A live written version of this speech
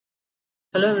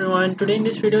Hello everyone, today in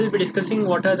this video we'll be discussing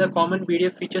what are the common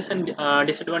PDF features and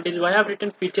disadvantages. Why I have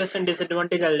written features and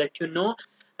disadvantages, I'll let you know.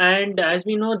 And as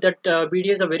we know that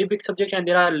BDA is a very big subject and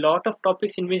there are a lot of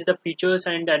topics in which the features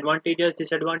and advantages,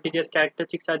 disadvantages,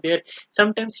 characteristics are there.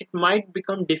 Sometimes it might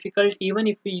become difficult even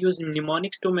if we use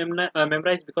mnemonics to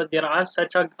memorize because there are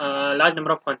such a large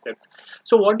number of concepts.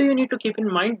 So what do you need to keep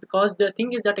in mind? Because the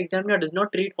thing is that examiner does not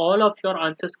read all of your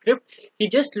answer script. He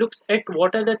just looks at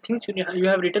what are the things you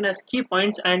have written as key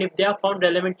points, and if they are found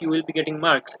relevant you will be getting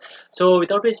marks. So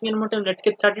without wasting any more time, let's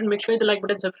get started. Make sure you hit the like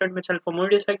button, subscribe my channel for more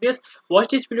videos like this. Watch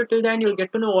this video till the end. You'll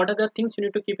get to know what are the things you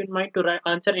need to keep in mind to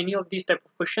answer any of these type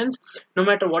of questions. No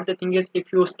matter what the thing is,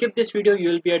 if you skip this video you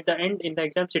will be at the end in the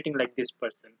exam sitting like this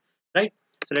person, right?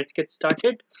 So let's get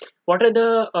started. What are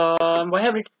the why I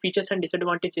have written features and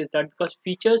disadvantages? That because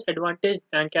features, advantage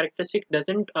and characteristic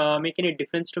doesn't make any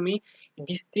difference to me.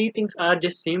 These three things are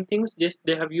just same things, just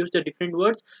they have used the different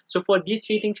words. So for these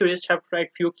three things you just have to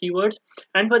write few keywords,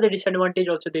 and for the disadvantage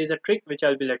also there is a trick which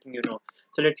I'll be letting you know.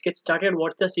 So let's get started.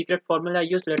 What's the secret formula I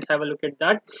used? Let's have a look at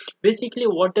that. Basically,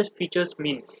 what does features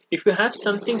mean? If you have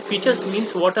something, features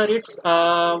means what are its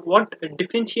what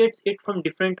differentiates it from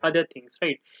different other things,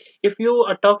 right? If you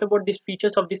talk about these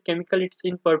features of this chemical, it's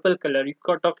in purple color. You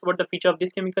talk about the feature of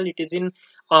this chemical, it is in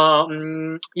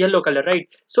yellow color, right?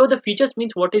 So the features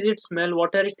means what is its smell,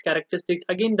 what are its characteristics.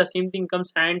 Again the same thing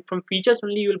comes, and from features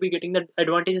only you will be getting the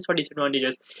advantages or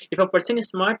disadvantages. If a person is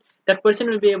smart, that person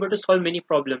will be able to solve many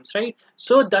problems, right?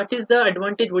 So that is the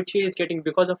advantage which he is getting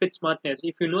because of its smartness.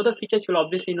 If you know the features, you'll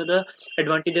obviously know the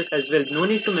advantages as well. No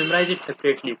need to memorize it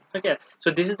separately. Okay, so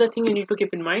this is the thing you need to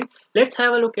keep in mind. Let's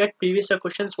have a look at previous year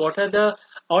questions. What are the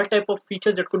all type of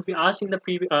features that could be asked in the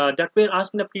that were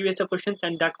asked in the previous year questions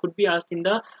and that could be asked in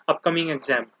the upcoming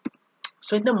exam?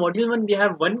 So in the module 1 we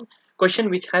have one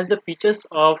question which has the features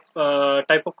of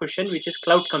type of question which is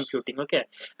cloud computing. Okay,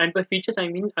 and by features I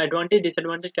mean advantage,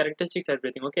 disadvantage, characteristics,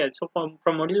 everything. Okay, so from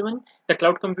module 1 the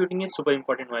cloud computing is super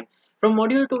important one. From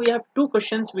module 2 we have two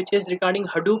questions which is regarding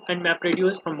Hadoop and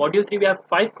MapReduce. From module 3 we have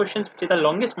five questions which is the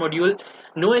longest module: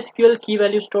 NoSQL, key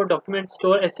value store, document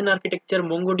store, SN architecture,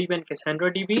 MongoDB and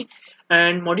Cassandra DB.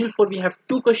 And module 4 we have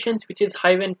two questions which is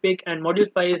Hive and Pig, and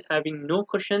module 5 is having no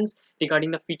questions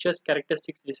regarding the features,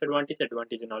 characteristics, disadvantage,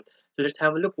 advantage and all. So let's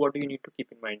have a look. What do you need to keep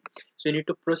in mind? So you need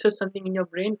to process something in your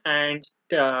brain and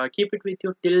keep it with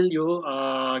you till you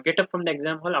get up from the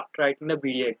exam hall after writing the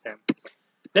BDA exam.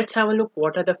 Let's have a look.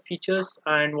 What are the features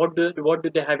and what do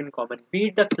they have in common? Be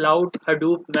it the cloud,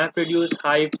 Hadoop, MapReduce,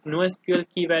 Hive, NoSQL,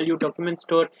 key value, document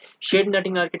store, shared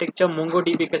netting architecture,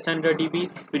 MongoDB, Cassandra DB.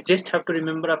 We just have to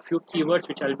remember a few keywords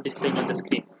which I'll be displaying on the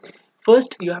screen.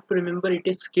 First, you have to remember it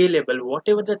is scalable.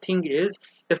 Whatever the thing is,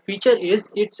 the feature is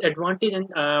its advantage, and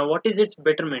what is its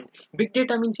betterment. Big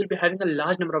data means you'll be having a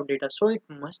large number of data, so it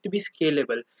must be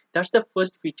scalable. That's the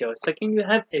first feature. Second, you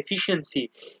have efficiency.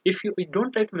 If you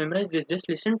don't try to memorize this, just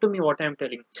listen to me what I am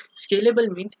telling. Scalable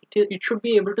means it should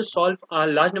be able to solve a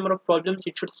large number of problems.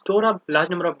 It should store a large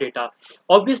number of data.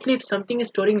 Obviously, if something is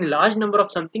storing large number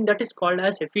of something, that is called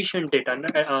as efficient data,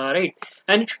 right?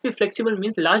 And it should be flexible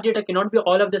means large data cannot be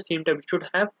all of the same type. It should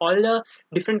have all the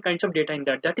different kinds of data in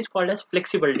that. That is called as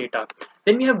flexible data.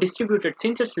 Then we have distributed.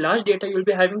 Since it's large data, you will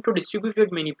be having to distribute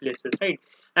it many places, right?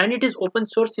 And it is open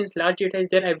source. Since large data is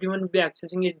there, everyone will be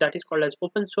accessing it. That is called as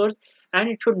open source. And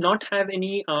it should not have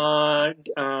any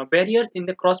barriers in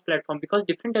the cross platform, because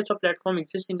different types of platform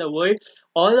exist in the world.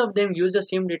 All of them use the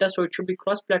same data, so it should be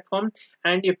cross platform.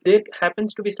 And if there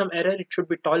happens to be some error, it should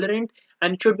be tolerant,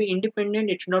 and it should be independent.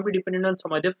 It should not be dependent on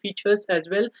some other features as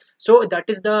well. So that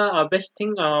is the best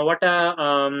thing what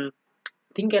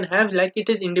thing can have. Like, it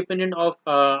is independent of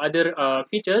other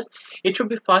features. It should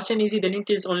be fast and easy, then it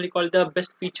is only called the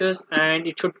best features, and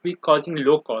it should be causing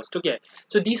low cost. Okay,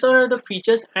 so these are the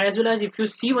features. As well as if you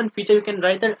see one feature, you can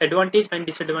write the advantage and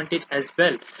disadvantage as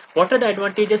well. What are the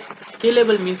advantages?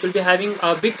 Scalable means you'll be having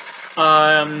a big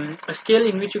a scale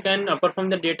in which you can perform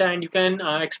the data, and you can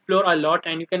explore a lot,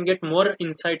 and you can get more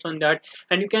insights on that,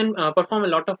 and you can perform a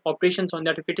lot of operations on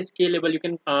that. If it is scalable, you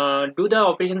can do the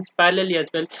operations parallelly as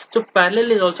well. So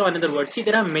parallel is also another word. See,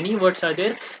 there are many words are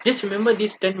there. Just remember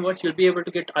these 10 words, you'll be able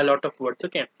to get a lot of words.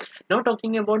 Okay, now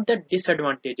talking about the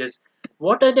disadvantages.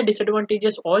 What are the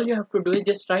disadvantages? All you have to do is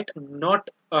just write not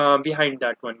behind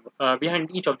that one,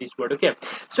 behind each of these words. Okay,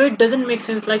 so it doesn't make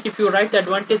sense. Like, if you write the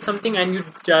advantage something and you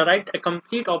write a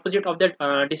complete opposite of that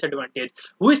disadvantage,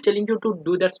 who is telling you to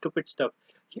do that stupid stuff?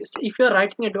 if you're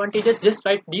writing advantages, just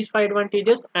write these 5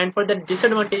 advantages, and for the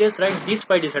disadvantages, write these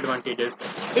 5 disadvantages.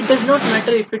 It does not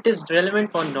matter if it is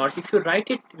relevant or not. If you write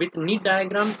it with neat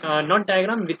diagram, not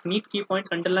diagram, with neat key points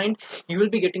underlined, you will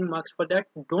be getting marks for that.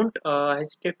 Don't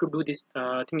hesitate to do this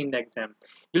thing in the exam.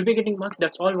 You'll be getting marks.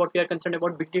 That's all what we are concerned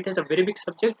about. Big data is a very big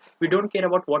subject. We don't care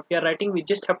about what we are writing. We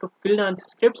just have to fill the answer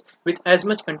scripts with as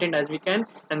much content as we can,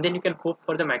 and then you can hope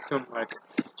for the maximum marks.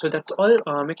 So that's all.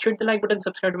 Make sure to like button,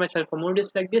 subscribe to my channel for more videos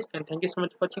like this, and thank you so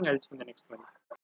much for watching. I'll see you in the next one.